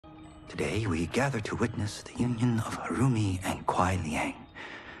Today we gather to witness the union of Harumi and Kuai Liang.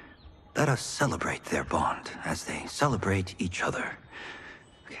 Let us celebrate their bond as they celebrate each other.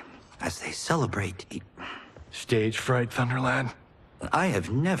 As they celebrate Stage fright, Thunderlad? I have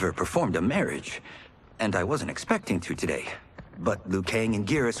never performed a marriage, and I wasn't expecting to today. But Liu Kang and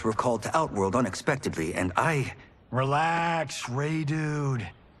Geras were called to Outworld unexpectedly, and I... Relax, Ray dude.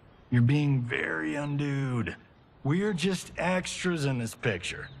 You're being very undude. We're just extras in this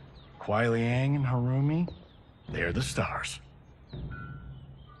picture. Kuai Liang and Harumi, they're the stars.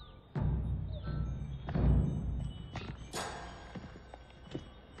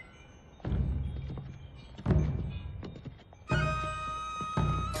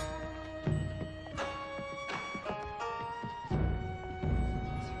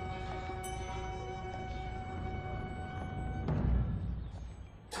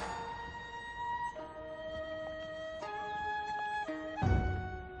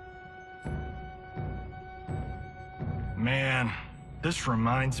 Man, this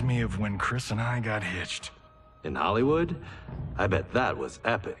reminds me of when Chris and I got hitched. In Hollywood? I bet that was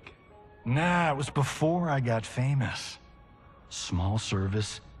epic. Nah, it was before I got famous. Small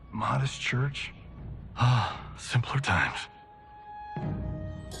service, modest church. Ah, simpler times.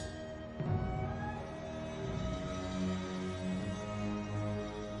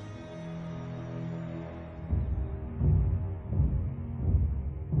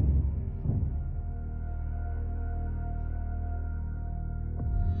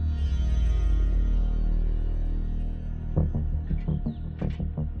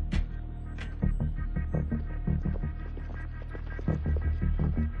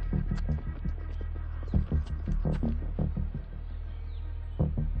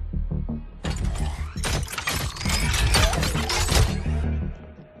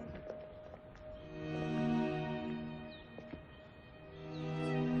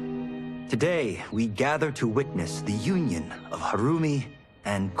 Today, we gather to witness the union of Harumi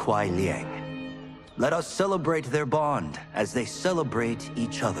and Kuai Liang. Let us celebrate their bond as they celebrate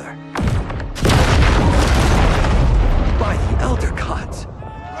each other. By the Elder Gods!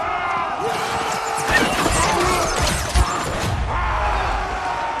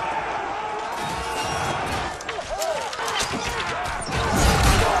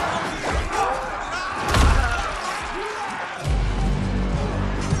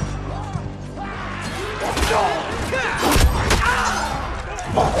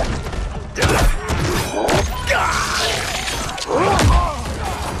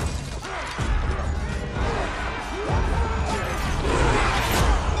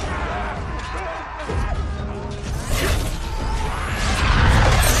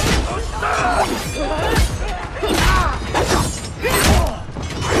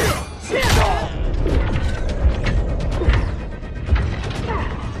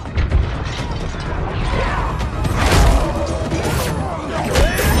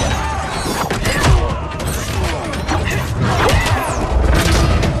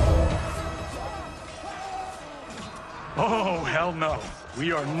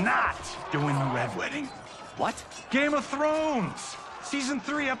 We are not doing the Red Wedding. What? Game of Thrones! Season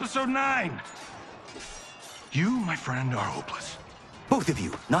 3, Episode 9. You, my friend, are hopeless. Both of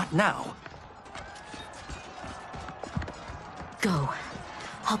you, not now. Go.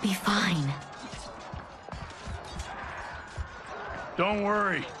 I'll be fine. Don't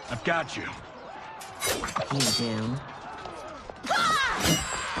worry, I've got you. You do?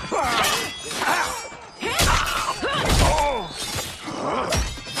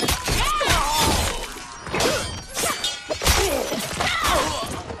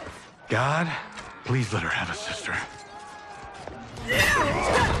 God, please let her have a sister.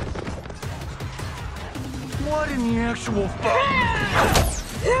 What in the actual fuck?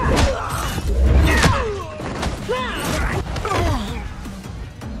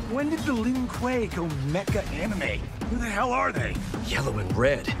 When did the Lin Kuei go mecha anime? Who the hell are they? Yellow and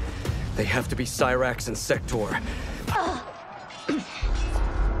red. They have to be Cyrax and Sector.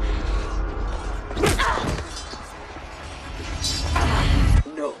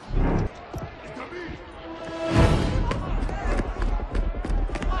 No.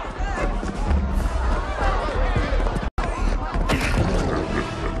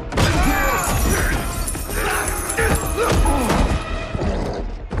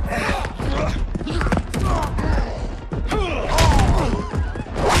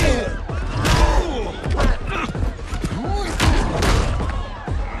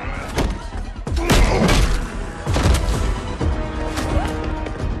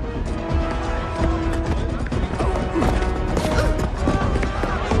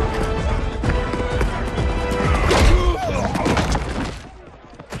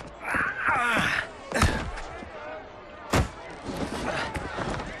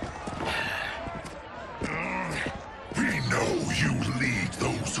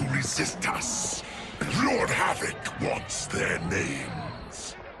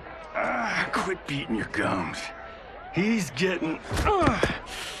 Quit beating your gums. He's getting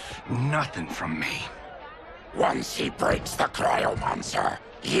nothing from me. Once he breaks the cryomancer,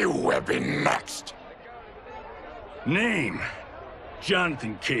 you will be next. Name: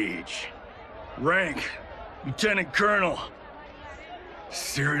 Jonathan Cage. Rank: Lieutenant Colonel.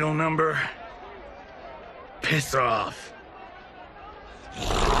 Serial number: piss off.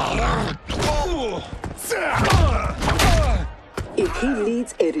 If he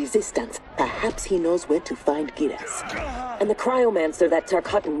leads a resistance, perhaps he knows where to find Giras. And the cryomancer that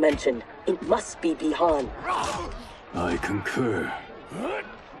Tarkatan mentioned, it must be Bihan. I concur.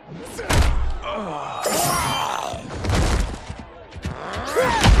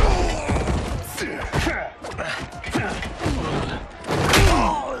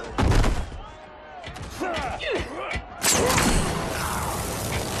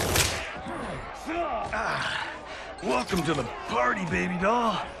 Welcome to the party, baby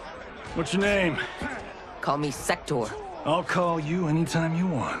doll. What's your name? Call me Sector. I'll call you anytime you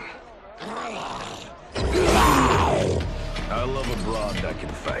want. I love a broad that can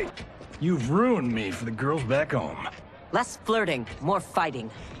fight. You've ruined me for the girls back home. Less flirting, more fighting.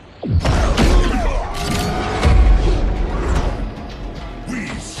 We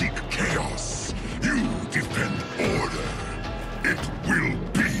seek chaos. You defend order. It will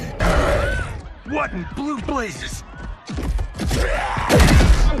be. What in blue blazes?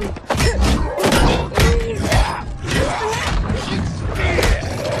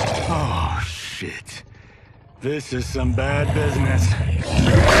 Oh, shit. This is some bad business.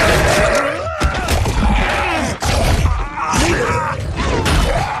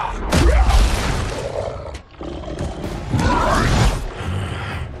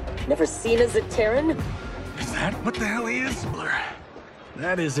 Never seen a Zaterran? Is that what the hell he is?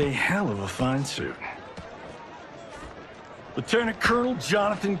 That is a hell of a fine suit. Lieutenant Colonel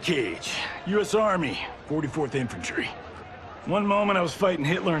Jonathan Cage, U.S. Army, 44th Infantry. One moment I was fighting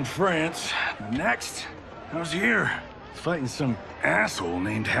Hitler in France. The next, I was here, fighting some asshole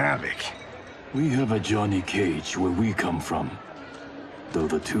named Havik. We have a Johnny Cage where we come from, though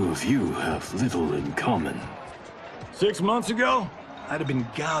the two of you have little in common. 6 months ago, I'd have been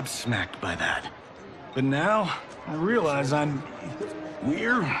gobsmacked by that. But now, I realize I'm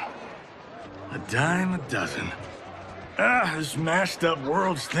weird. A dime a dozen. This mashed up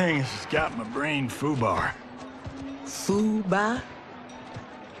worlds thing has got my brain foobar. Fuba?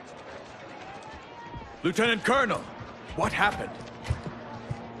 Lieutenant Colonel, what happened?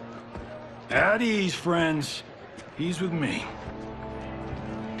 At ease, friends. He's with me.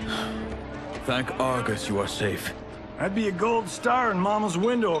 Thank Argus you are safe. I'd be a gold star in Mama's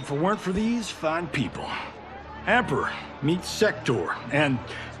window if it weren't for these fine people. Emperor, meet Sector, and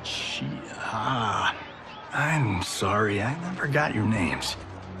I'm sorry, I never got your names.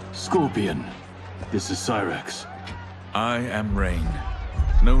 Scorpion, this is Cyrax. I am Rain.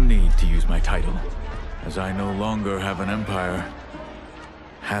 No need to use my title, as I no longer have an empire.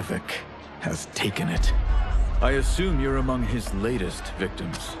 Havik has taken it. I assume you're among his latest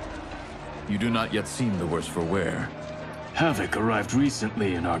victims. You do not yet seem the worse for wear. Havik arrived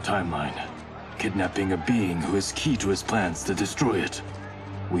recently in our timeline, kidnapping a being who is key to his plans to destroy it.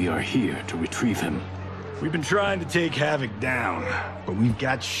 We are here to retrieve him. We've been trying to take Havik down, but we've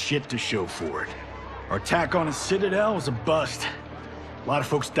got shit to show for it. Our attack on his citadel was a bust. A lot of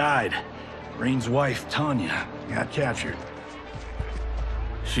folks died. Rain's wife, Tanya, got captured.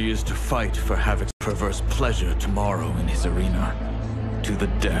 She is to fight for Havik's perverse pleasure tomorrow in his arena. To the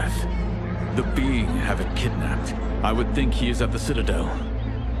death. The being Havik kidnapped. I would think he is at the Citadel.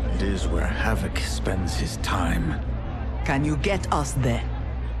 It is where Havik spends his time. Can you get us there?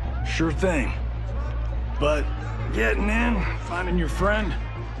 Sure thing. But getting in, finding your friend,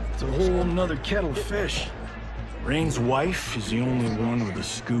 it's a whole nother kettle of fish. Rain's wife is the only one with a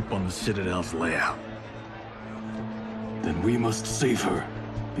scoop on the Citadel's layout. Then we must save her,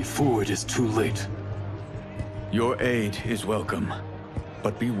 before it is too late. Your aid is welcome,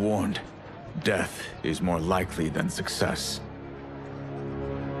 but be warned, death is more likely than success.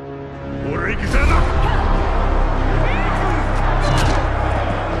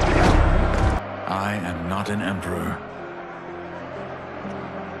 I am not an emperor.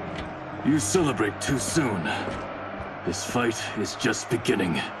 You celebrate too soon. This fight is just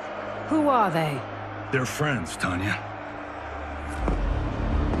beginning. Who are they? They're friends, Tanya.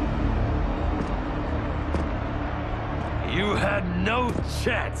 You had no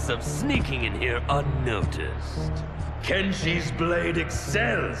chance of sneaking in here unnoticed. Kenshi's blade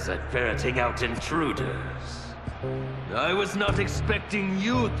excels at ferreting out intruders. I was not expecting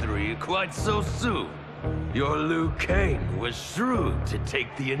you three quite so soon. Your Liu Kang was shrewd to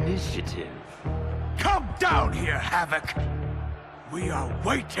take the initiative. Come down here, Havik! We are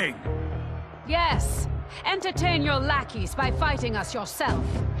waiting! Yes. Entertain your lackeys by fighting us yourself.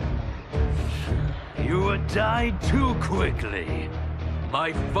 You would die too quickly.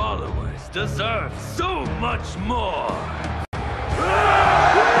 My followers deserve so much more!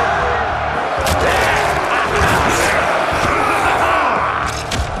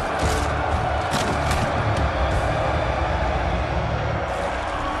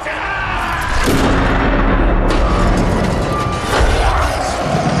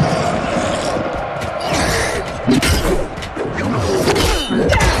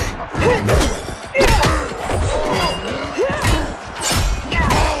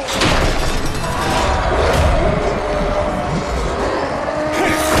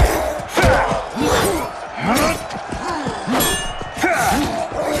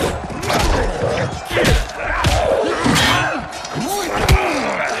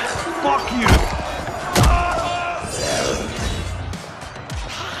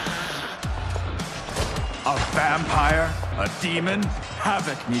 Demon,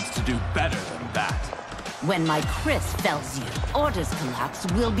 Havik needs to do better than that. When my Chris fells you, Order's collapse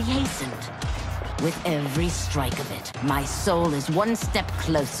will be hastened. With every strike of it, my soul is one step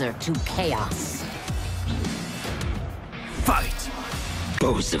closer to chaos. Fight!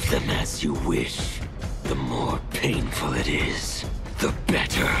 Both of them as you wish. The more painful it is, the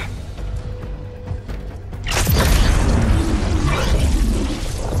better.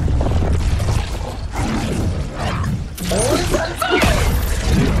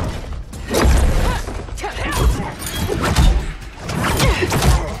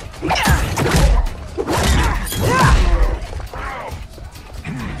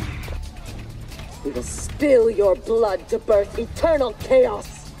 We will spill your blood to birth eternal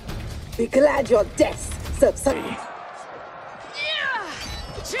chaos. Be glad your deaths serve something.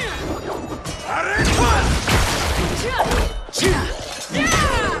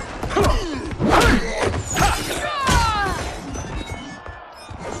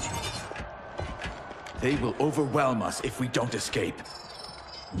 They will overwhelm us if we don't escape.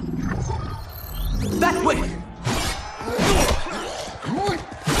 That way!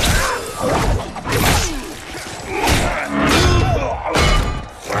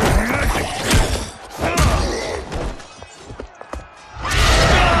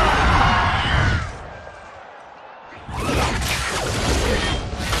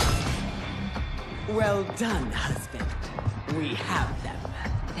 Well done, husband. We have them.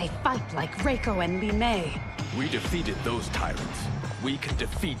 They fight like Reiko and Li Mei. We defeated those tyrants. We can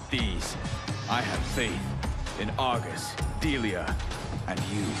defeat these. I have faith in Argus, Delia, and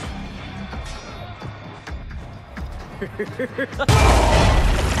you.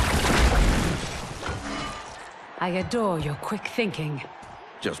 I adore your quick thinking.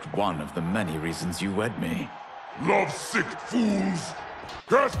 Just one of the many reasons you wed me. Love-sick fools!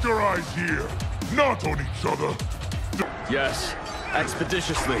 Cast your eyes here, not on each other. Yes,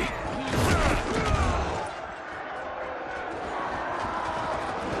 expeditiously.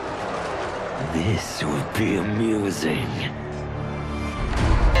 This will be amusing.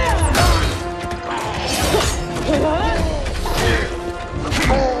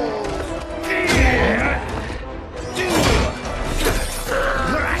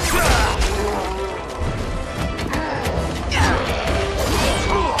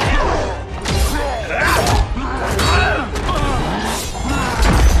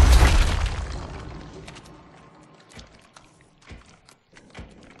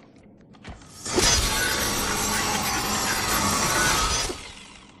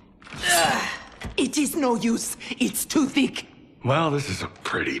 It is no use. It's too thick. Well, this is a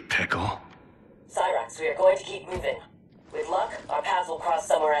pretty pickle. Cyrax, we are going to keep moving. With luck, our paths will cross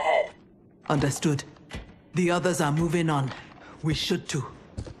somewhere ahead. Understood. The others are moving on. We should too.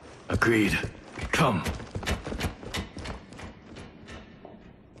 Agreed. Come.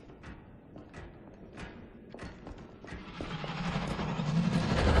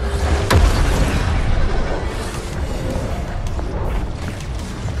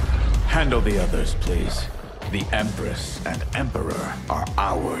 Handle the others, please. The Empress and Emperor are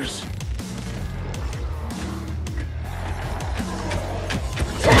ours.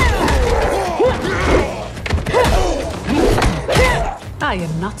 I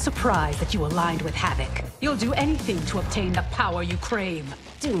am not surprised that you aligned with Havik. You'll do anything to obtain the power you crave.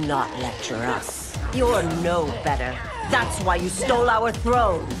 Do not lecture us. You're no better. That's why you stole our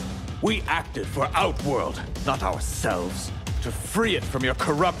throne. We acted for Outworld, not ourselves. To free it from your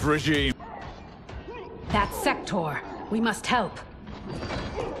corrupt regime. That sector. We must help.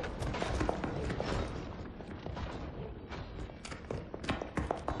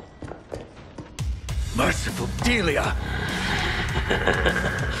 Merciful Delia!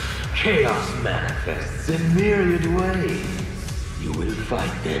 Chaos manifests in myriad ways. You will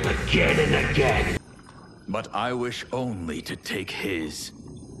fight them again and again. But I wish only to take his.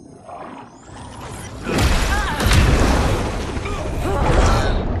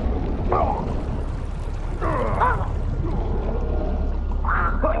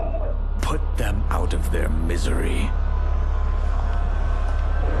 Put them out of their misery.